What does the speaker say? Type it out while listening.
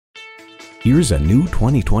Here's a new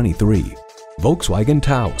 2023 Volkswagen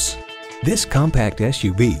Taos. This compact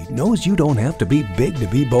SUV knows you don't have to be big to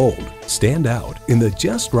be bold. Stand out in the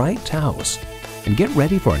just right Taos and get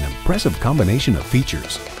ready for an impressive combination of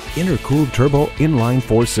features. Intercooled turbo inline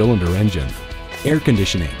 4-cylinder engine, air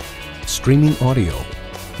conditioning, streaming audio,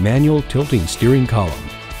 manual tilting steering column,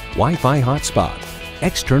 Wi-Fi hotspot,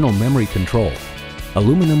 external memory control,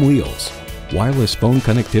 aluminum wheels, wireless phone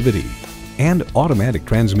connectivity, and automatic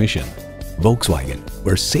transmission. Volkswagen,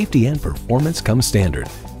 where safety and performance come standard.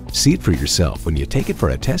 See it for yourself when you take it for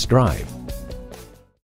a test drive.